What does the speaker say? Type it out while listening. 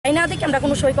না দেখি আমরা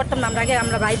কোনো সই করতাম না, আমরা আগে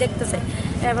আমরা ভাই দেখতেছে।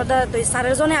 এবার তো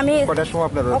স্যারের জন্য আমি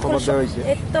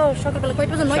এই তো সকালবেলা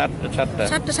কয়টা বাজে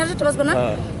 7টা 7:30 বাজবে না,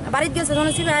 বাড়িতে গেছে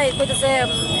শুনেছি ভাই কইতেছে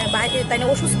ভাই তাই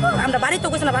অসুস্থ, আমরা বাড়িতে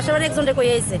কইছে না বাসার বাড়ি একজনরে কই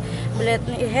আইছে বলে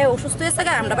হ্যাঁ অসুস্থ হয়েছে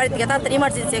গা, আমরা বাড়ি থেকে তাড়াতাড়ি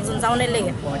ইমার্জেন্সি একজন যাওয়ানের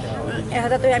লেগে। এবার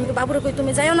তো আমি বাবুরে কই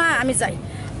তুমি যাইও না, আমি যাই।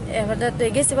 এবার তো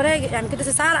গেছি পরে আমি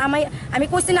কইতেছি স্যার আমি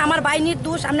কইছি না আমার ভাই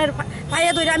নির্দোষ, আপনার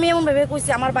ভাইয়া ধরে আমি এমনভাবে কইছি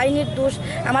আমার ভাই নির্দোষ,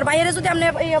 আমার ভাইয়ের যদি আপনি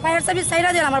ফায়ার সার্ভিস চাইরা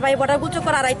দেন আমার ভাই বড় গুছো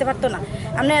করে আর আইতে পারতো না,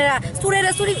 আপনি চুরি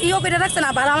করে রাখছেন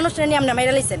আর ভালো মানুষ নিয়ে আপনি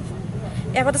মাইরা লাইছেন।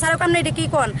 এবার তো স্যার আপনি এটা কি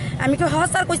কন, আমি কি হ্যাঁ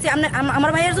স্যার কইছি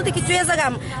আমার ভাইয়ের যদি কিছু হয়ে জায়গা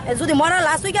যদি মরা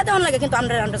লাশ হয়ে গেতে লাগে কিন্তু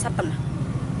আমরা ছাড়তাম না।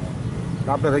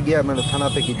 আপনারা গিয়ে মানে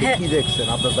থানাতে কি দেখছেন,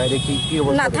 আপনার বাইরে কি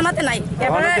অবস্থা? না থানাতে নাই,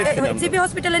 এবারে জিবি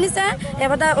হসপিটালে নিছে।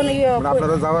 এবার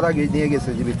আপনারা যাওয়ার আগে নিয়ে গেছে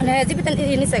জিবি? হ্যাঁ জিবিতে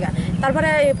নিছে গা। তারপরে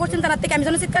পশ্চিম থানার থেকে আমি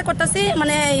যখন চিৎকার করতেছি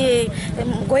মানে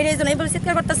গইরে জন এইভাবে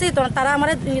চিৎকার করতেছি তো তারা আমার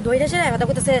ধৈর্য এসে এবার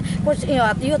কইতেছে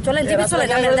চলেন জিবি চলেন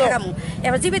আমি দেখামু।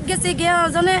 এবার জিবিত গেছি গিয়ে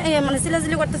জনে মানে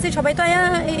চিলাচিলি করতেছি সবাই তো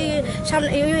সামনে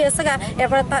এসে গা।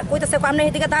 এরপর কইতেছে আপনি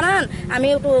এদিকে দাঁড়ান আমি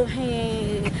একটু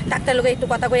ডাক্তার লোক একটু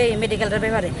কথা কই মেডিকেলের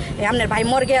ব্যাপারে আপনার ভাই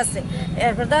মর্গে আছে।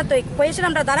 এরপর তো কইছিলাম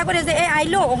আমরা দাঁড়া করে যে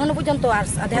আইলো ওখানে পর্যন্ত আর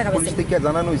দেখা গেছে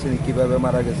জানানো হয়েছে কিভাবে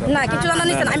মারা গেছে না কিছু জানা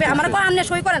নিছেন। আমি আমার আপনি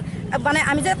সই করেন মানে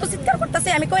আমি যে এত চিৎকার করতেছি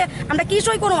আমি কই আমরা কি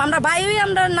সই করুম, আমরা ভাই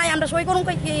আমরা নাই আমরা সই করুম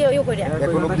কই কইরা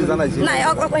এখন অবধি জানাইছি না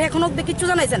এখন অবধি কিছু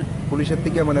জানাইছেন পুলিশের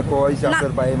থেকে মানে কইছে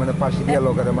আপনার ভাই মানে ফাঁসি দিয়া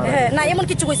লোকারে মারা? হ্যাঁ না এমন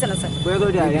কিছু কইছে না স্যার,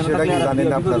 সেটা কি জানেন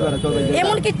আপনারা?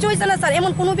 এমন কিছু হইছে না স্যার,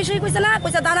 এমন কোনো বিষয় কইছে না।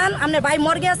 কইছে দাঁড়ান আপনার ভাই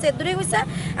মর্গে আছে দূরে কইছে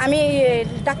আমি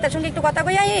ডাক্তারের সঙ্গে একটু কথা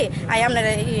কই আপনার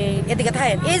এদিকে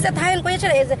থাকেন এই যে থাকেন কইছে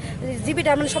এই যে জিবিটা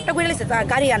মানে সবটা করে লাইছে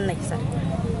গাড়ি আর নাই স্যার।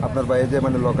 আপনার ভাই যে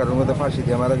মানে লকারের মধ্যে ফাঁসি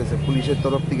দিয়ে মারা গেছে পুলিশের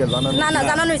তরফ থেকে জানানো? না না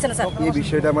জানানো হয়েছে না স্যার। এই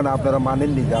বিষয়টা মানে আপনারা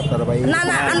মানেননি যে আপনার ভাই? না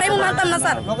না আমরা এমন মানতাম না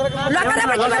স্যার। লকারে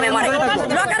আবার কিভাবে মরে,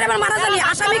 লকারে আবার মারা জানি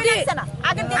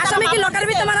আসামি কি লকারের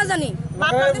ভিতরে মারা জানি?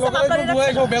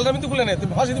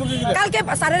 কালকে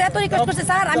স্যারের এত রিকোয়েস্ট করছে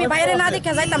স্যার আমি বাইরে না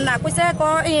দেখে যাইতাম না, কইছে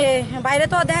বাইরে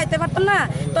তো দেখাইতে পারতাম না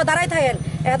তো দাঁড়াই থাকেন।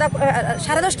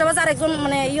 10:30 বাজে আরেকজন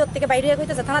মানে থেকে বাইরে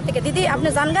কইতেছে থানা থেকে দিদি আপনি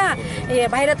যান গা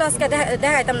বাইরে তো আজকে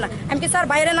দেখাইতাম না। আমি কি স্যার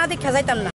বাইরে না দেখে যাইতাম না।